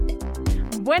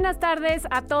Buenas tardes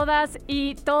a todas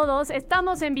y todos.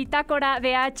 Estamos en Bitácora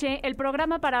DH, el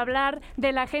programa para hablar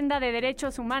de la agenda de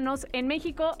derechos humanos en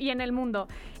México y en el mundo.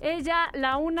 Es ya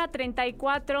la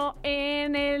 1:34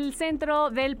 en el centro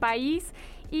del país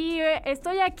y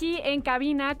estoy aquí en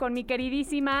cabina con mi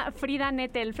queridísima Frida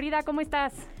Nettel. Frida, ¿cómo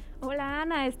estás? Hola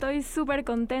Ana, estoy súper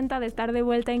contenta de estar de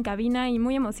vuelta en cabina y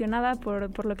muy emocionada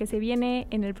por lo que se viene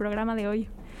en el programa de hoy.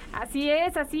 Así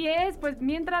es. Pues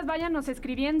mientras váyanos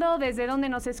escribiendo desde dónde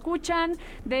nos escuchan,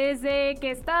 desde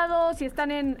qué estado, si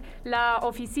están en la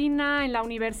oficina, en la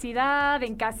universidad,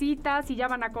 en casita, si ya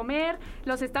van a comer,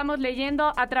 los estamos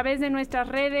leyendo a través de nuestras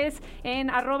redes en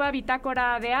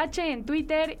 @bitácoradh, en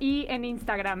Twitter y en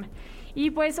Instagram.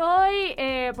 Y pues hoy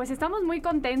pues estamos muy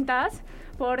contentas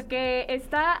porque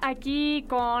está aquí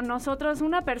con nosotros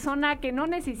una persona que no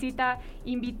necesita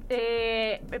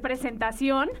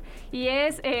presentación y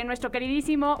es nuestro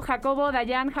queridísimo Jacobo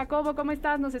Dayan. Jacobo, ¿cómo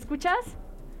estás? ¿Nos escuchas?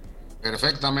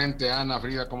 Perfectamente, Ana,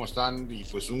 Frida, ¿cómo están? Y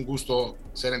pues un gusto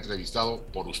ser entrevistado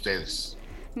por ustedes.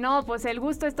 No, pues el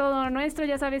gusto es todo nuestro,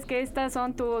 ya sabes que estas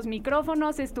son tus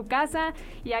micrófonos, es tu casa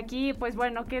y aquí, pues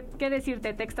bueno, ¿qué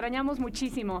decirte? Te extrañamos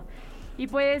muchísimo. Y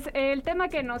pues el tema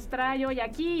que nos trae hoy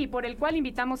aquí y por el cual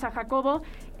invitamos a Jacobo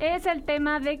es el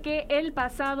tema de que el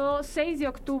pasado 6 de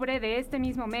octubre de este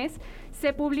mismo mes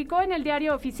se publicó en el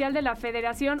Diario Oficial de la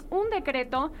Federación un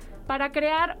decreto para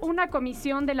crear una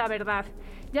comisión de la verdad.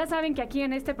 Ya saben que aquí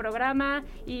en este programa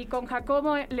y con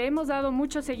Jacobo le hemos dado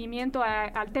mucho seguimiento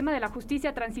al tema de la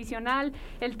justicia transicional,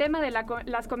 el tema de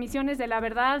las comisiones de la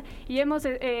verdad y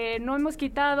no hemos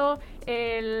quitado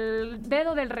el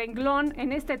dedo del renglón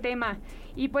en este tema.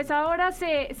 Y pues ahora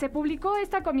se publicó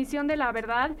esta comisión de la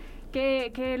verdad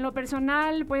que en lo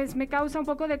personal pues me causa un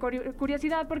poco de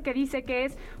curiosidad porque dice que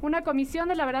es una comisión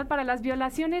de la verdad para las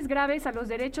violaciones graves a los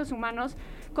derechos humanos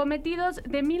cometidos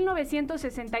de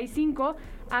 1965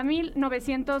 a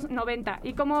 1990.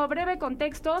 Y como breve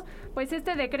contexto, pues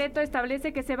este decreto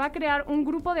establece que se va a crear un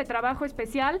grupo de trabajo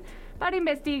especial para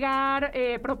investigar,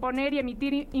 proponer y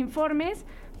emitir informes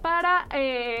para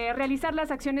realizar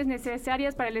las acciones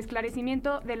necesarias para el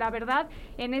esclarecimiento de la verdad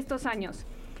en estos años.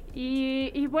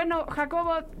 Y bueno,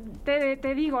 Jacobo,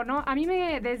 te digo, ¿no? A mí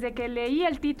desde que leí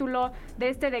el título de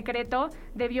este decreto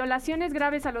de violaciones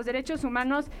graves a los derechos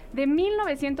humanos de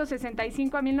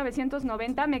 1965 a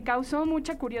 1990 me causó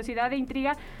mucha curiosidad e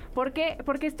intriga. ¿Por qué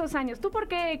estos años? ¿Tú por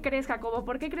qué crees, Jacobo?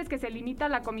 ¿Por qué crees que se limita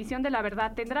la Comisión de la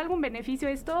Verdad? ¿Tendrá algún beneficio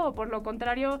esto o por lo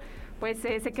contrario, pues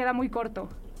se queda muy corto?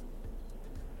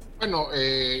 Bueno,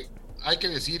 hay que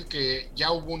decir que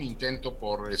ya hubo un intento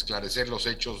por esclarecer los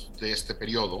hechos de este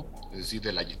periodo, es decir,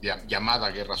 de la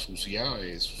llamada Guerra Sucia.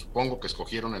 Supongo que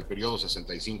escogieron el periodo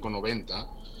 65-90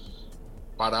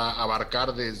 para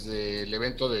abarcar desde el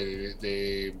evento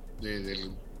de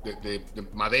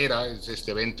Madera, es este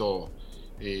evento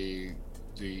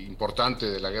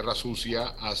importante de la Guerra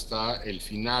Sucia, hasta el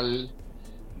final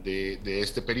de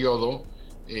este periodo.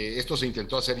 Esto se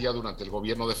intentó hacer ya durante el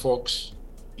gobierno de Fox,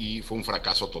 y fue un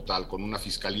fracaso total, con una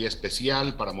fiscalía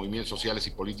especial para movimientos sociales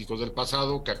y políticos del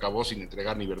pasado que acabó sin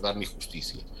entregar ni verdad ni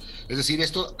justicia. Es decir,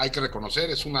 esto hay que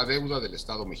reconocer, es una deuda del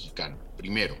Estado mexicano,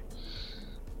 primero.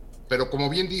 Pero como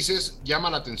bien dices, llama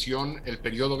la atención el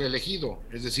periodo elegido,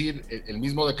 es decir, el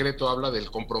mismo decreto habla del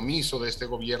compromiso de este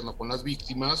gobierno con las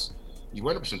víctimas, y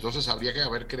bueno, pues entonces habría que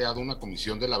haber creado una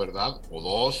comisión de la verdad, o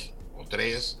dos, o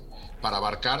tres, para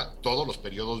abarcar todos los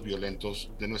periodos violentos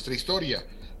de nuestra historia.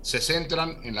 Se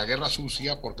centran en la Guerra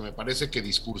Sucia porque me parece que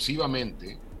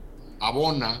discursivamente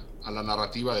abona a la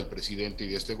narrativa del presidente y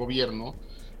de este gobierno,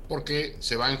 porque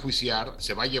se va a enjuiciar,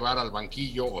 se va a llevar al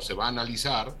banquillo o se va a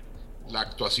analizar la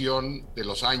actuación de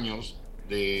los años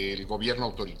del gobierno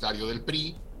autoritario del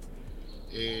PRI,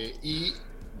 y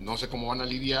no sé cómo van a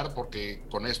lidiar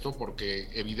con esto, porque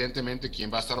evidentemente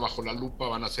quien va a estar bajo la lupa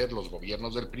van a ser los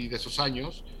gobiernos del PRI de esos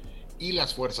años y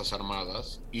las Fuerzas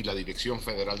Armadas y la Dirección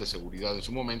Federal de Seguridad en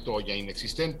su momento, hoy ya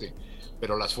inexistente,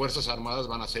 pero las Fuerzas Armadas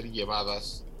van a ser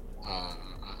llevadas a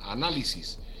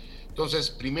análisis.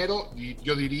 Entonces, primero,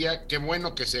 yo diría qué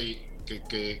bueno que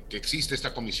existe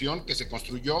esta comisión, que se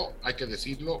construyó, hay que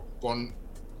decirlo, con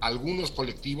algunos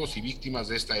colectivos y víctimas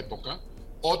de esta época,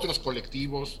 otros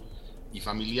colectivos y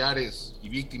familiares y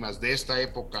víctimas de esta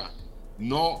época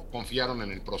no confiaron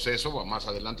en el proceso. Más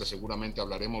adelante seguramente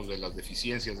hablaremos de las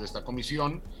deficiencias de esta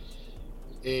comisión,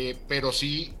 pero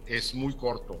sí es muy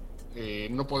corto.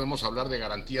 No podemos hablar de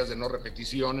garantías de no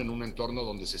repetición en un entorno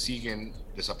donde se siguen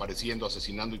desapareciendo,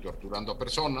 asesinando y torturando a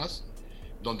personas,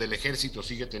 donde el ejército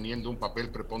sigue teniendo un papel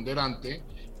preponderante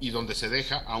y donde se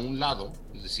deja a un lado,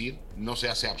 es decir, no se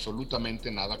hace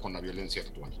absolutamente nada con la violencia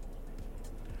actual.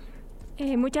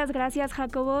 Muchas gracias,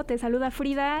 Jacobo. Te saluda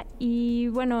Frida. Y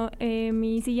bueno,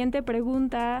 mi siguiente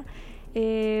pregunta,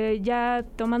 ya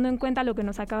tomando en cuenta lo que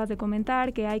nos acabas de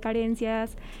comentar, que hay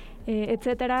carencias,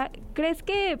 etcétera, ¿crees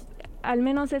que al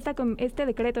menos este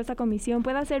decreto, esta comisión,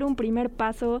 pueda ser un primer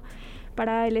paso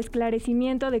para el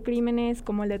esclarecimiento de crímenes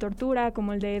como el de tortura,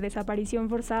 como el de desaparición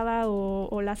forzada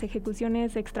o las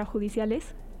ejecuciones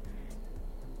extrajudiciales?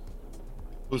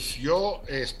 Pues yo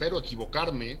espero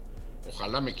equivocarme,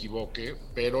 ojalá me equivoque,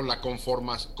 pero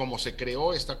como se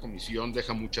creó esta comisión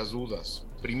deja muchas dudas.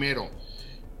 Primero,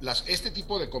 este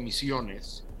tipo de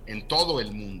comisiones en todo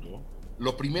el mundo,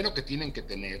 lo primero que tienen que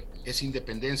tener es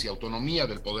independencia, autonomía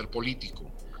del poder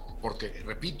político, porque,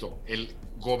 repito, el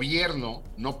gobierno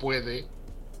no puede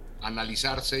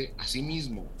analizarse a sí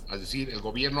mismo, es decir, el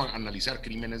gobierno analizar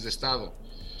crímenes de Estado.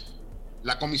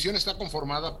 La comisión está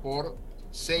conformada por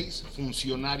 6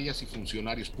 funcionarias y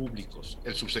funcionarios públicos: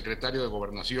 el subsecretario de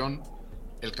Gobernación,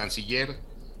 el canciller,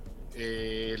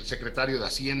 el secretario de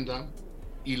Hacienda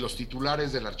y los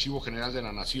titulares del Archivo General de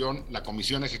la Nación, la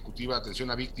Comisión Ejecutiva de Atención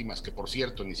a Víctimas, que por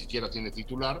cierto ni siquiera tiene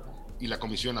titular, y la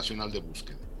Comisión Nacional de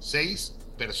Búsqueda. 6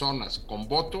 personas con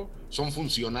voto son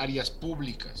funcionarias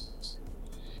públicas.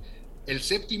 El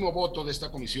 7º voto de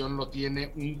esta comisión lo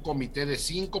tiene un comité de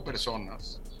 5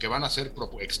 personas que van a ser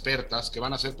expertas, que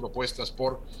van a ser propuestas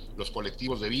por los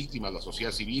colectivos de víctimas, la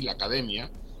sociedad civil, la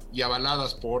academia, y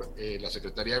avaladas por la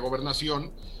Secretaría de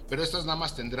Gobernación, pero estas nada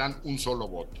más tendrán un solo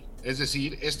voto. Es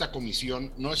decir, esta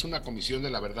comisión no es una comisión de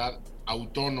la verdad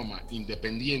autónoma,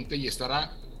 independiente, y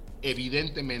estará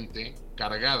evidentemente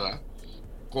cargada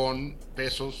con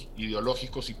pesos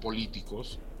ideológicos y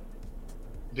políticos,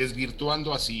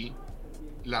 desvirtuando así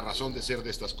la razón de ser de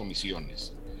estas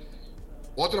comisiones.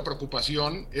 Otra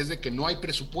preocupación es de que no hay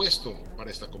presupuesto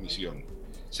para esta comisión.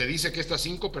 Se dice que estas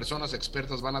 5 personas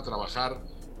expertas van a trabajar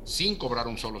sin cobrar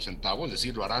un solo centavo, es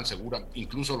decir, lo harán segura,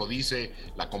 incluso lo dice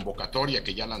la convocatoria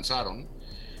que ya lanzaron,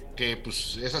 que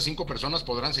pues esas 5 personas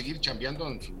podrán seguir chambeando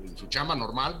en su chamba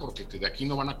normal, porque de aquí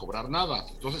no van a cobrar nada.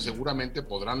 Entonces seguramente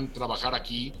podrán trabajar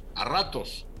aquí a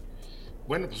ratos.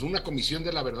 Bueno, pues una comisión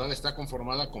de la verdad está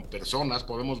conformada con personas,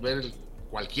 podemos ver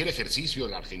cualquier ejercicio,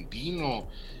 el argentino,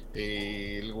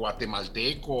 el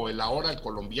guatemalteco, ahora el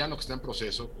colombiano que está en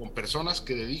proceso, con personas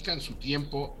que dedican su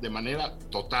tiempo de manera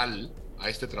total a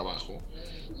este trabajo,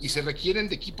 y se requieren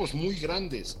de equipos muy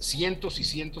grandes, cientos y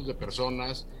cientos de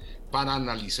personas para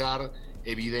analizar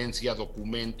evidencia,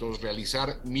 documentos,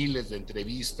 realizar miles de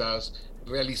entrevistas,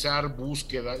 realizar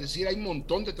búsquedas. Es decir, hay un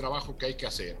montón de trabajo que hay que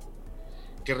hacer,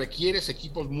 que requiere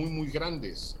equipos muy, muy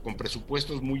grandes, con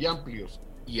presupuestos muy amplios.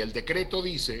 Y el decreto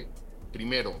dice,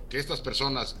 primero, que estas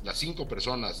personas, las 5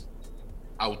 personas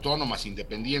autónomas,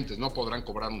 independientes, no podrán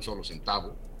cobrar un solo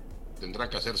centavo, tendrán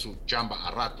que hacer su chamba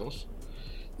a ratos.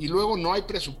 Y luego no hay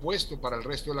presupuesto para el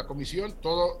resto de la comisión,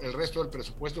 todo el resto del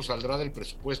presupuesto saldrá del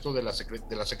presupuesto de las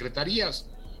secretarías,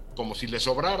 como si les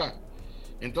sobrara.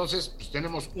 Entonces, pues,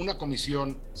 tenemos una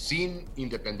comisión sin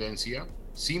independencia,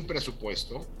 sin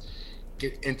presupuesto,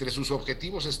 que entre sus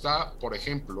objetivos está, por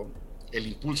ejemplo, el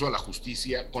impulso a la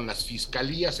justicia con las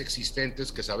fiscalías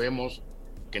existentes, que sabemos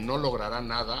que no lograrán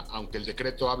nada, aunque el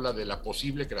decreto habla de la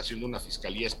posible creación de una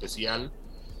fiscalía especial.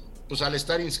 Pues al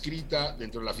estar inscrita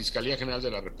dentro de la Fiscalía General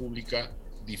de la República,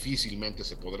 difícilmente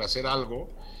se podrá hacer algo.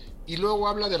 Y luego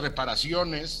habla de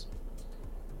reparaciones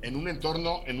en un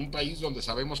entorno, en un país donde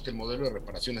sabemos que el modelo de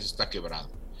reparaciones está quebrado.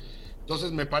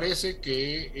 Entonces me parece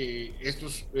que esto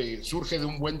surge de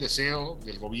un buen deseo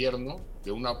del gobierno,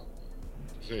 de una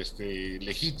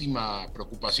legítima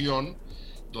preocupación,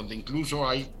 donde incluso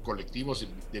hay colectivos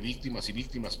de víctimas y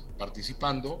víctimas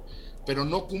participando, pero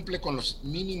no cumple con los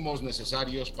mínimos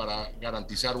necesarios para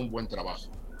garantizar un buen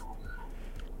trabajo.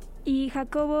 Y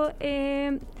Jacobo,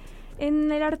 en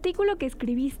el artículo que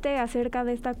escribiste acerca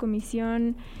de esta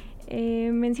comisión,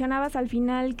 mencionabas al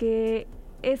final que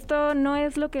esto no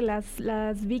es lo que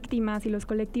las víctimas y los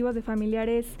colectivos de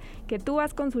familiares que tú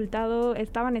has consultado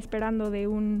estaban esperando de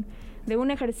un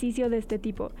ejercicio de este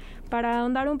tipo. Para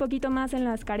ahondar un poquito más en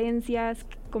las carencias,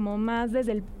 como más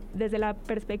desde la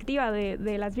perspectiva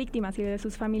de las víctimas y de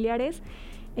sus familiares,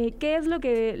 ¿qué es lo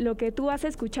que tú has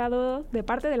escuchado de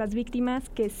parte de las víctimas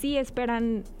que sí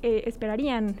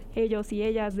esperarían ellos y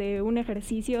ellas de un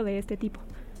ejercicio de este tipo?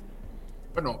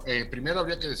 Bueno, primero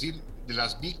habría que decir, de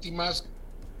las víctimas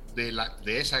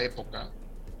de esa época,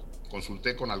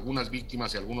 consulté con algunas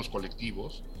víctimas y algunos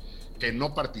colectivos que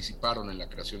no participaron en la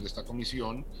creación de esta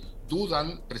comisión,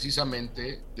 dudan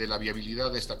precisamente de la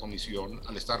viabilidad de esta comisión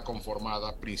al estar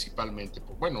conformada principalmente,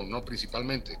 no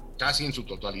principalmente, casi en su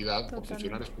totalidad por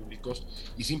funcionarios públicos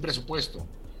y sin presupuesto.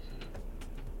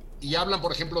 Y hablan,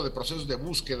 por ejemplo, de procesos de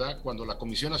búsqueda, cuando la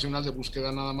Comisión Nacional de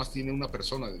Búsqueda nada más tiene una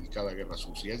persona dedicada a guerra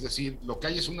sucia. Es decir, lo que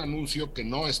hay es un anuncio que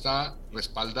no está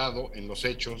respaldado en los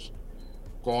hechos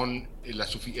con el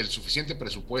suficiente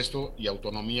presupuesto y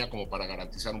autonomía como para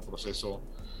garantizar un proceso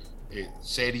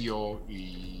serio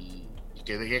y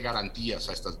que dé garantías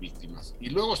a estas víctimas. Y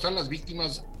luego están las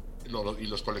víctimas y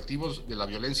los colectivos de la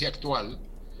violencia actual,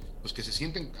 pues que se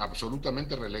sienten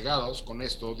absolutamente relegados con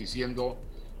esto, diciendo: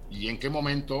 ¿y en qué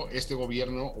momento este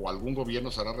gobierno o algún gobierno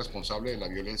será responsable de la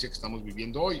violencia que estamos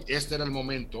viviendo hoy? Este era el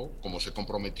momento, como se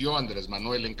comprometió Andrés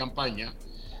Manuel en campaña,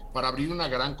 para abrir una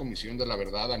gran comisión de la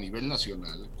verdad a nivel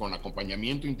nacional, con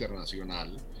acompañamiento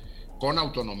internacional, con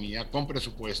autonomía, con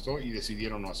presupuesto, y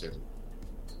decidieron no hacerlo.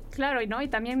 Claro, y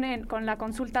también con la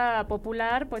consulta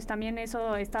popular, pues también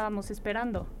eso estábamos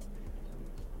esperando.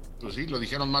 Pues sí, lo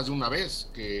dijeron más de una vez,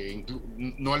 que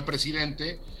no el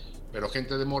presidente, pero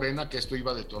gente de Morena, que esto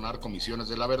iba a detonar comisiones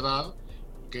de la verdad,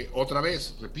 que otra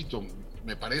vez, repito,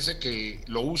 me parece que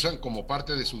lo usan como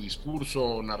parte de su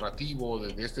discurso narrativo,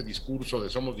 de este discurso de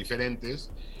somos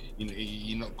diferentes,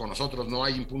 y no, con nosotros no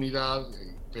hay impunidad,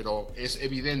 pero es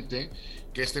evidente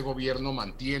que este gobierno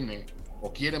mantiene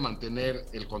o quiere mantener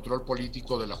el control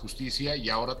político de la justicia y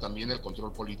ahora también el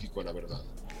control político de la verdad.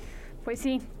 Pues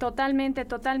sí, totalmente,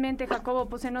 Jacobo.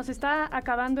 Pues se nos está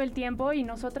acabando el tiempo y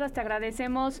nosotras te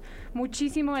agradecemos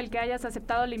muchísimo el que hayas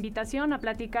aceptado la invitación a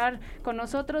platicar con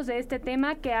nosotros de este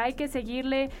tema, que hay que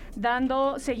seguirle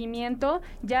dando seguimiento.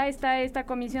 Ya está esta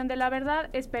Comisión de la Verdad.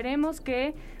 Esperemos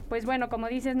que, pues bueno, como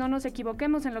dices, no nos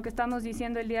equivoquemos en lo que estamos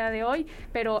diciendo el día de hoy,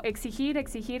 pero exigir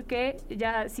que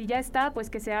ya, si ya está, pues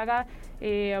que se haga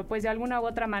pues de alguna u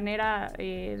otra manera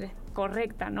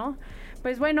correcta, ¿no?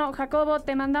 Pues bueno, Jacobo,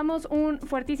 te mandamos un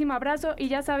fuertísimo abrazo y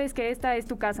ya sabes que esta es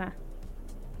tu casa.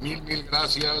 Mil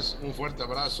gracias, un fuerte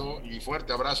abrazo y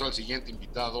fuerte abrazo al siguiente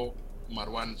invitado,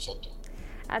 Marwan Soto.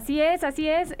 Así es,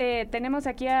 tenemos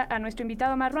aquí a nuestro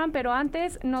invitado Marwan, pero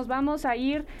antes nos vamos a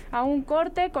ir a un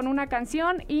corte con una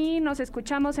canción y nos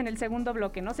escuchamos en el segundo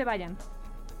bloque, no se vayan.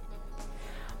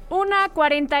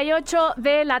 1:48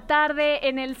 de la tarde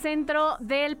en el centro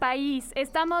del país.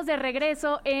 Estamos de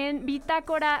regreso en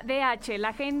Bitácora DH, la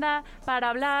agenda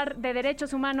para hablar de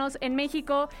derechos humanos en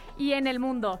México y en el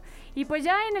mundo. Y pues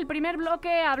ya en el primer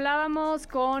bloque hablábamos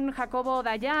con Jacobo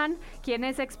Dayan, quien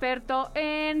es experto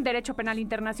en Derecho Penal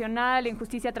Internacional, en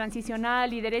Justicia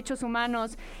Transicional y Derechos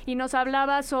Humanos, y nos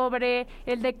hablaba sobre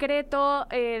el decreto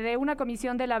de una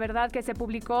Comisión de la Verdad que se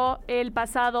publicó el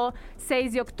pasado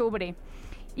 6 de octubre.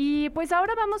 Y pues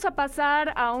ahora vamos a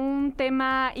pasar a un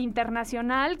tema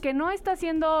internacional que no está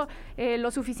siendo lo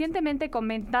suficientemente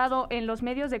comentado en los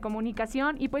medios de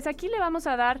comunicación, y pues aquí le vamos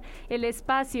a dar el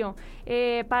espacio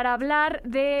para hablar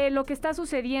de lo que está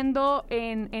sucediendo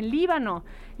en Líbano.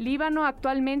 Líbano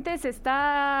actualmente se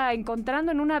está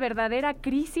encontrando en una verdadera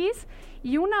crisis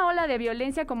y una ola de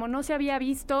violencia como no se había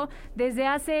visto desde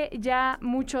hace ya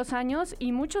muchos años,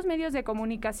 y muchos medios de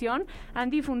comunicación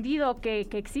han difundido que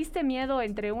existe miedo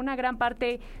entre una gran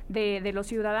parte de los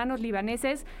ciudadanos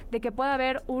libaneses de que pueda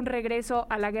haber un regreso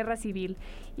a la guerra civil.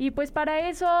 Y pues para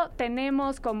eso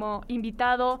tenemos como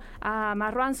invitado a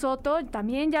Marwan Soto.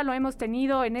 También ya lo hemos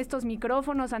tenido en estos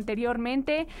micrófonos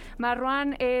anteriormente.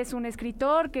 Marwan es un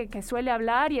escritor que suele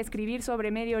hablar y escribir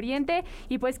sobre Medio Oriente,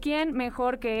 y pues quién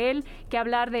mejor que él que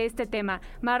hablar de este tema.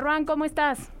 Marwan, ¿cómo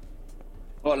estás?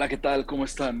 Hola, ¿qué tal? ¿Cómo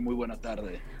están? Muy buena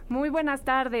tarde. Muy buenas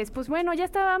tardes. Pues bueno, ya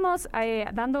estábamos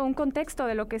dando un contexto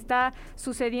de lo que está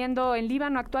sucediendo en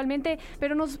Líbano actualmente,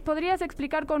 pero ¿nos podrías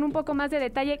explicar con un poco más de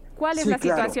detalle cuál es la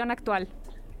situación actual?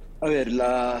 A ver,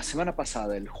 la semana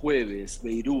pasada, el jueves,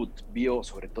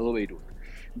 sobre todo Beirut,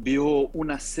 vio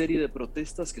una serie de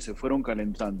protestas que se fueron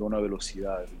calentando a una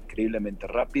velocidad increíblemente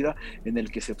rápida, en el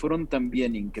que se fueron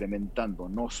también incrementando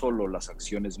no solo las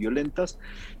acciones violentas,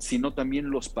 sino también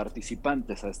los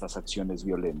participantes a estas acciones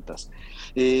violentas.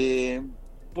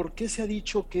 ¿Por qué se ha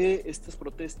dicho que estas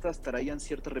protestas traían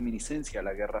cierta reminiscencia a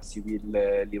la guerra civil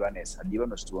libanesa?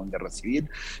 Líbano estuvo en guerra civil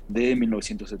de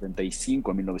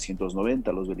 1975 a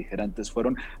 1990. Los beligerantes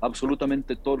fueron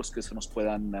absolutamente todos los que se nos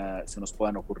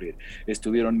puedan ocurrir.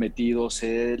 Estuvieron metidos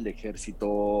el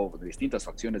ejército, distintas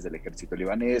facciones del ejército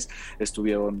libanés,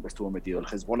 estuvo metido el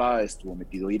Hezbollah, estuvo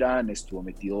metido Irán, estuvo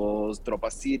metido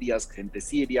tropas sirias, gente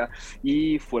siria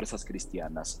y fuerzas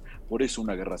cristianas. Por eso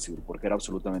una guerra civil, porque era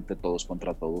absolutamente todos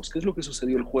contra todos. ¿Qué es lo que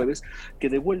sucedió el jueves? Que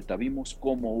de vuelta vimos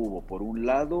cómo hubo, por un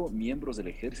lado, miembros del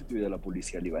ejército y de la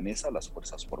policía libanesa, las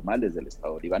fuerzas formales del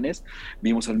Estado libanés.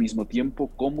 Vimos al mismo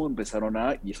tiempo cómo empezaron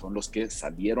y son los que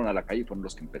salieron a la calle, fueron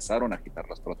los que empezaron a agitar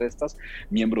las protestas,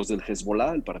 miembros del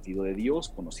Hezbollah, el Partido de Dios,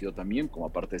 conocido también como,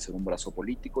 aparte de ser un brazo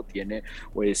político, tiene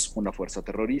pues una fuerza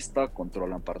terrorista,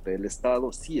 controlan parte del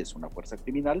Estado, sí es una fuerza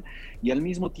criminal, y al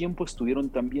mismo tiempo estuvieron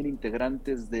también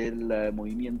integrantes del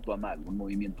movimiento Amal, un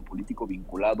movimiento político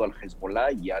vinculado al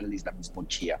Hezbollah y al islamismo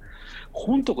chiá.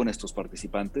 Junto con estos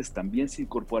participantes también se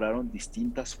incorporaron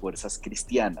distintas fuerzas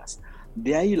cristianas.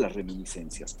 De ahí las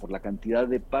reminiscencias, por la cantidad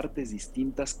de partes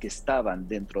distintas que estaban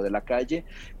dentro de la calle,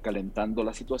 calentando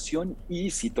la situación y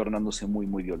sí tornándose muy,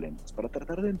 muy violentas. Para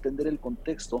tratar de entender el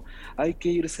contexto, hay que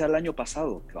irse al año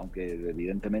pasado, aunque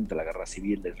evidentemente la guerra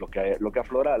civil es lo que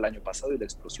aflora al año pasado y la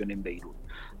explosión en Beirut.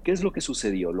 ¿Qué es lo que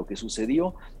sucedió? Lo que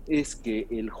sucedió es que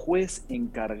el juez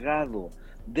encargado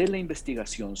de la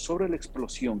investigación sobre la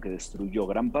explosión que destruyó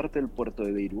gran parte del puerto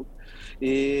de Beirut,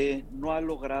 no ha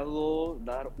logrado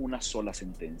dar una sola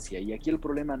sentencia. Y aquí el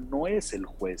problema no es el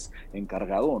juez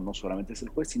encargado, no solamente es el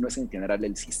juez, sino es en general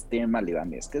el sistema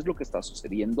libanés. ¿Qué es lo que está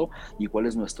sucediendo y cuál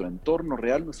es nuestro entorno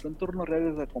real? Nuestro entorno real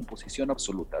es la descomposición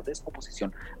absoluta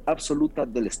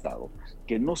del Estado,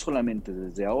 que no solamente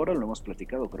desde ahora, lo hemos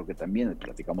platicado, creo que también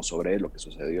platicamos sobre lo que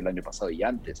sucedió el año pasado y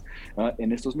antes.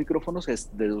 En estos micrófonos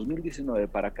es de 2019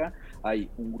 para acá, hay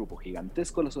un grupo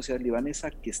gigantesco de la sociedad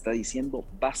libanesa que está diciendo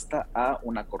basta a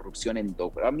una corrupción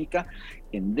endémica,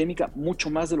 mucho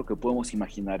más de lo que podemos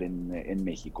imaginar en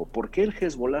México. ¿Por qué el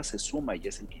Hezbollah se suma y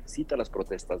es el que incita las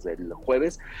protestas del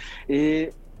jueves?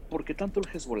 Porque tanto el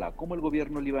Hezbollah como el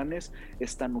gobierno libanés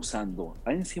están usando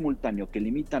en simultáneo que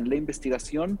limitan la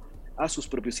investigación a sus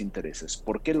propios intereses.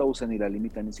 ¿Por qué la usan y la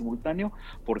limitan en simultáneo?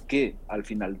 Porque al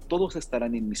final todos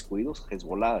estarán inmiscuidos.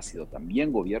 Hezbollah ha sido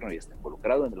también gobierno y está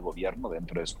involucrado en el gobierno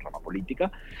dentro de su rama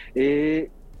política.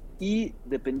 Y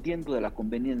dependiendo de la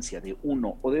conveniencia de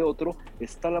uno o de otro,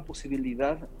 está la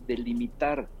posibilidad de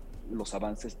limitar los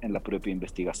avances en la propia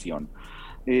investigación.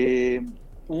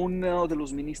 Uno de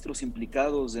los ministros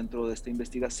implicados dentro de esta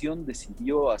investigación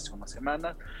decidió hace una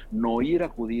semana no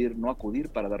acudir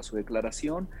para dar su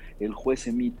declaración. El juez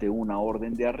emite una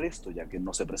orden de arresto ya que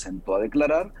no se presentó a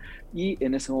declarar y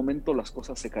en ese momento las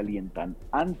cosas se calientan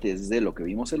antes de lo que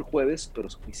vimos el jueves, pero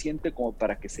suficiente como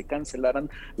para que se cancelaran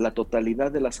la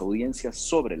totalidad de las audiencias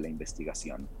sobre la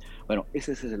investigación. Bueno,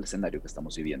 ese es el escenario que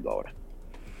estamos viviendo ahora.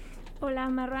 Hola,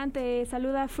 Marwan, te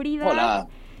saluda Frida. Hola.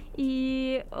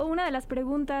 Y una de las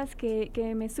preguntas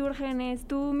que me surgen es,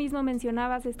 tú mismo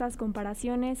mencionabas estas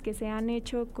comparaciones que se han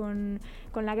hecho con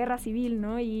la guerra civil,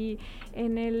 ¿no? Y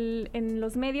en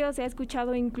los medios se ha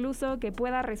escuchado incluso que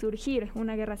pueda resurgir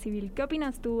una guerra civil. ¿Qué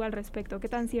opinas tú al respecto? ¿Qué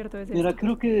tan cierto es eso? Mira,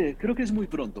 creo que es muy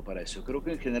pronto para eso. Creo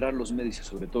que en general los medios, y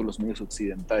sobre todo los medios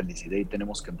occidentales, y de ahí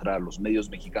tenemos que entrar a los medios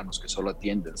mexicanos que solo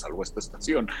atienden, salvo esta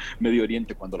estación, Medio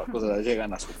Oriente, cuando las cosas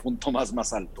llegan a su punto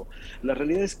más alto. La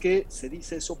realidad es que se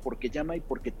dice eso porque llama y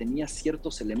porque tenía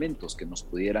ciertos elementos que nos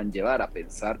pudieran llevar a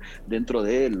pensar dentro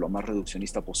de lo más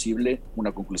reduccionista posible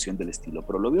una conclusión del estilo,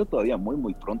 pero lo veo todavía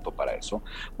muy pronto para eso,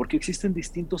 porque existen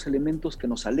distintos elementos que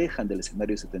nos alejan del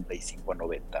escenario 75 a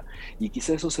 90 y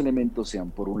quizá esos elementos sean,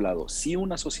 por un lado, sí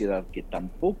una sociedad que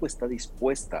tampoco está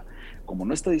dispuesta, como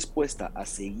no está dispuesta a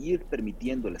seguir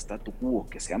permitiendo el statu quo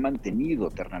que se ha mantenido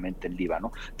eternamente en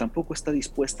Líbano, tampoco está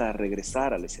dispuesta a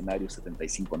regresar al escenario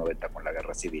 75-90 con la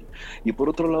guerra civil. Y por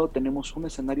otro lado tenemos un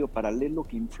escenario paralelo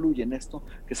que influye en esto,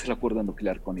 que es el acuerdo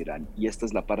nuclear con Irán. Y esta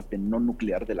es la parte no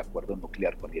nuclear del acuerdo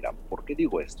nuclear con Irán. ¿Por qué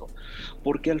digo esto?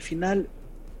 Porque al final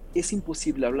es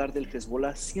imposible hablar del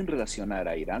Hezbollah sin relacionar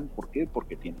a Irán. ¿Por qué?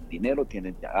 Porque tienen dinero,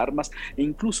 tienen armas e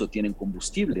incluso tienen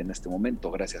combustible en este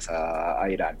momento gracias a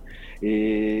Irán.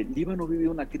 Líbano vive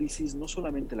una crisis, no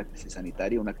solamente la crisis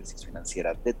sanitaria, una crisis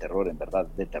financiera de terror, en verdad,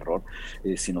 de terror.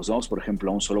 Si nos vamos, por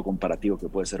ejemplo, a un solo comparativo que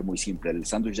puede ser muy simple, el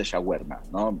sándwich de shawarma,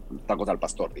 ¿no? Tacos al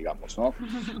pastor, digamos, ¿no?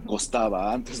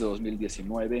 Costaba antes de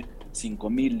 2019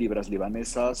 5,000 libras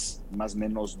libanesas, más o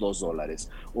menos $2.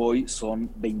 Hoy son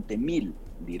 20,000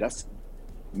 liras,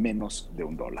 menos de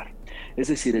 $1. Es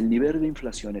decir, el nivel de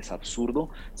inflación es absurdo,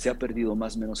 se ha perdido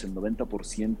más o menos el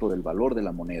 90% del valor de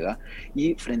la moneda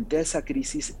y frente a esa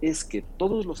crisis es que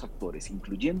todos los actores,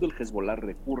 incluyendo el Hezbollah,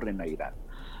 recurren a Irán.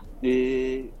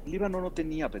 Líbano no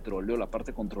tenía petróleo, la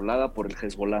parte controlada por el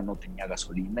Hezbollah no tenía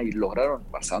gasolina y lograron,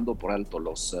 pasando por alto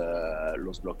los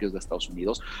bloqueos de Estados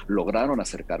Unidos, lograron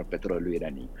acercar petróleo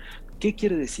iraní. ¿Qué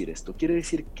quiere decir esto? Quiere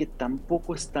decir que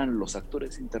tampoco están los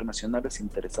actores internacionales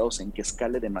interesados en que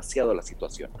escale demasiado la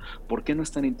situación. ¿Por qué no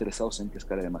están interesados en que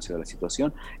escale demasiado la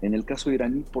situación? En el caso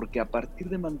iraní, porque a partir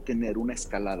de mantener una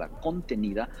escalada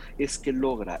contenida es que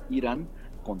logra Irán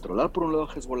controlar por un lado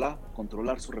a Hezbollah,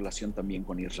 controlar su relación también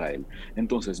con Israel.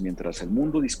 Entonces, mientras el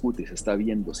mundo discute y se está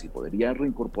viendo si podría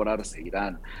reincorporarse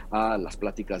Irán a las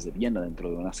pláticas de Viena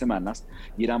dentro de unas semanas,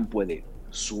 Irán puede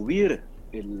subir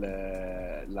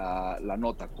la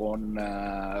nota con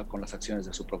las acciones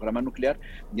de su programa nuclear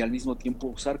y al mismo tiempo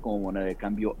usar como moneda de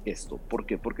cambio esto. ¿Por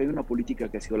qué? Porque hay una política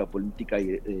que ha sido la política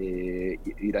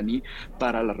iraní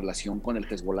para la relación con el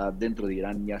Hezbollah dentro de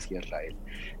Irán y hacia Israel.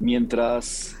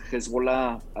 Mientras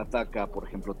Hezbollah ataca, por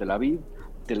ejemplo, Tel Aviv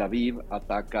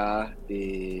ataca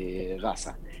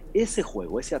Gaza. Ese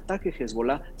juego, ese ataque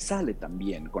Hezbollah sale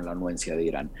también con la anuencia de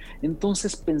Irán.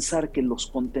 Entonces, pensar que los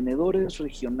contenedores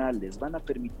regionales van a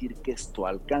permitir que esto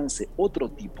alcance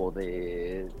otro tipo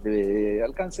de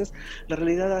alcances, la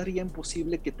realidad haría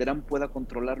imposible que Teherán pueda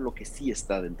controlar lo que sí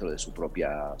está dentro de su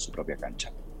propia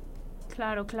cancha.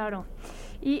 Claro, claro.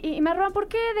 Y Marwan, ¿por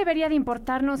qué debería de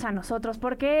importarnos a nosotros?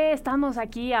 ¿Por qué estamos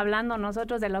aquí hablando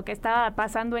nosotros de lo que está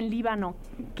pasando en Líbano?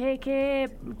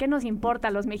 ¿Qué nos importa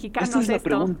a los mexicanos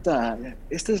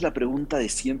esta es la pregunta de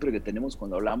siempre que tenemos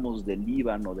cuando hablamos de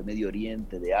Líbano, de Medio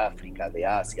Oriente, de África, de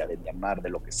Asia, de Myanmar, de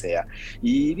lo que sea.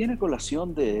 Y viene a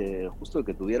colación de justo de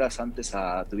que tuvieran antes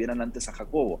a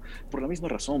Jacobo, por la misma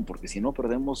razón, porque si no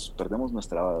perdemos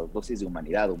nuestra dosis de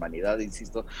humanidad. Humanidad,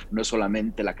 insisto, no es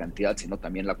solamente la cantidad, sino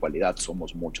también la cualidad.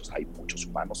 Somos muchos, hay muchos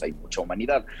humanos, hay mucha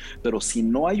humanidad, pero si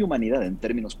no hay humanidad en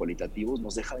términos cualitativos,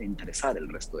 nos deja de interesar el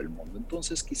resto del mundo.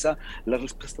 Entonces, quizá la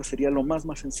respuesta sería lo más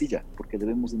sencilla, porque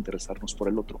debemos de interesarnos por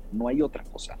el otro, no hay otra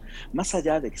cosa. Más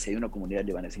allá de que si hay una comunidad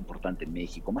libanesa importante en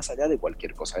México, más allá de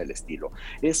cualquier cosa del estilo,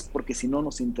 es porque si no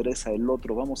nos interesa el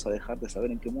otro, vamos a dejar de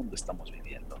saber en qué mundo estamos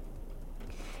viviendo.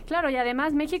 Claro, y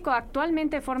además México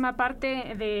actualmente forma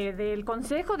parte del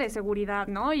Consejo de Seguridad,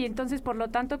 ¿no? Y entonces, por lo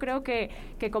tanto, creo que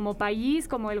como país,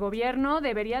 como el gobierno,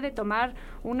 debería de tomar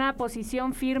una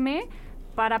posición firme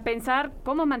para pensar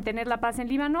cómo mantener la paz en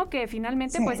Líbano, que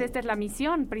finalmente pues esta es la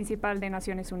misión principal de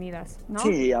Naciones Unidas, ¿no?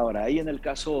 Sí, ahora ahí en el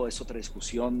caso es otra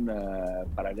discusión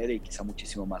paralela y quizá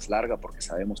muchísimo más larga, porque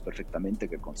sabemos perfectamente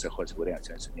que el Consejo de Seguridad de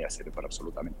Naciones Unidas sirve para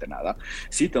absolutamente nada.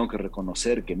 Sí tengo que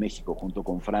reconocer que México junto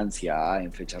con Francia ha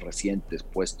en fechas recientes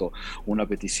puesto una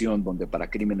petición donde para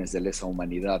crímenes de lesa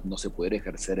humanidad no se pudiera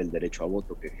ejercer el derecho a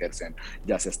voto que ejercen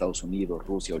ya sea Estados Unidos,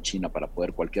 Rusia o China para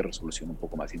poder cualquier resolución un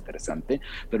poco más interesante,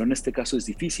 pero en este caso es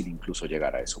difícil incluso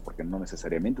llegar a eso, porque no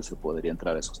necesariamente se podría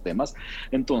entrar a esos temas.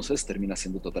 Entonces termina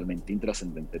siendo totalmente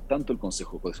intrascendente tanto el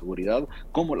Consejo de Seguridad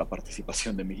como la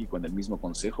participación de México en el mismo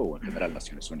Consejo o en general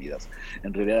Naciones Unidas.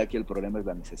 En realidad aquí el problema es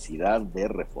la necesidad de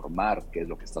reformar qué es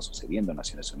lo que está sucediendo en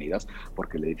Naciones Unidas,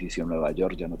 porque el edificio en Nueva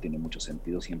York ya no tiene mucho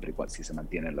sentido siempre y cuando si se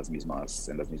mantiene en las mismas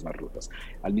rutas.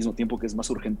 Al mismo tiempo que es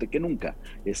más urgente que nunca.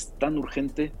 Es tan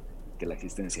urgente que la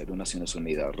existencia de una Naciones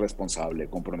Unidas responsable,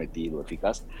 comprometido,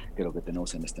 eficaz, que lo que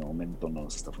tenemos en este momento no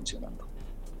nos está funcionando.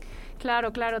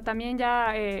 Claro, claro. También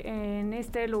ya en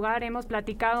este lugar hemos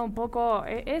platicado un poco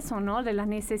eso, ¿no? De la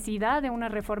necesidad de una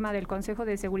reforma del Consejo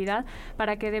de Seguridad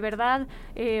para que de verdad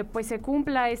pues se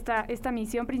cumpla esta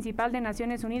misión principal de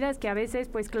Naciones Unidas, que a veces,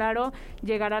 pues claro,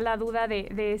 llegará la duda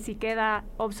de si queda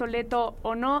obsoleto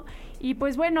o no. Y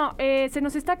pues bueno, se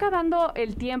nos está acabando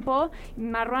el tiempo.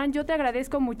 Marwan, yo te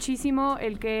agradezco muchísimo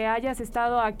el que hayas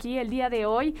estado aquí el día de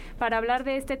hoy para hablar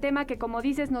de este tema que, como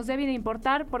dices, nos debe de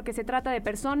importar porque se trata de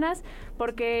personas,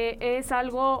 porque es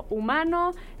algo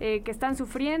humano que están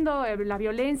sufriendo, la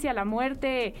violencia, la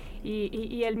muerte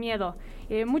y el miedo.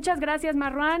 Muchas gracias,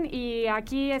 Marwan, y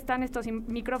aquí están estos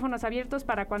micrófonos abiertos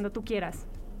para cuando tú quieras.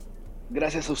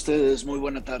 Gracias a ustedes, muy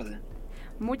buena tarde.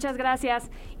 Muchas gracias.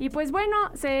 Y pues bueno,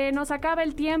 se nos acaba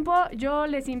el tiempo. Yo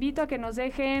les invito a que nos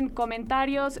dejen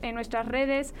comentarios en nuestras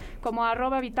redes como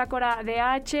 @bitácoradh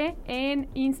en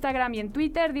Instagram y en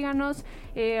Twitter. Díganos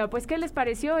pues qué les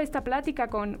pareció esta plática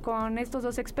con estos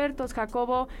dos expertos,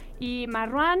 Jacobo y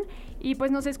Marwan. Y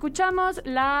pues nos escuchamos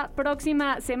la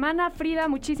próxima semana. Frida,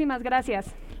 muchísimas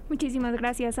gracias. Muchísimas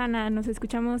gracias, Ana. Nos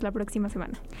escuchamos la próxima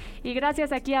semana. Y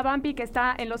gracias aquí a Vampi, que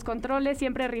está en los controles,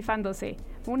 siempre rifándose.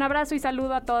 Un abrazo y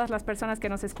saludo a todas las personas que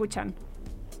nos escuchan.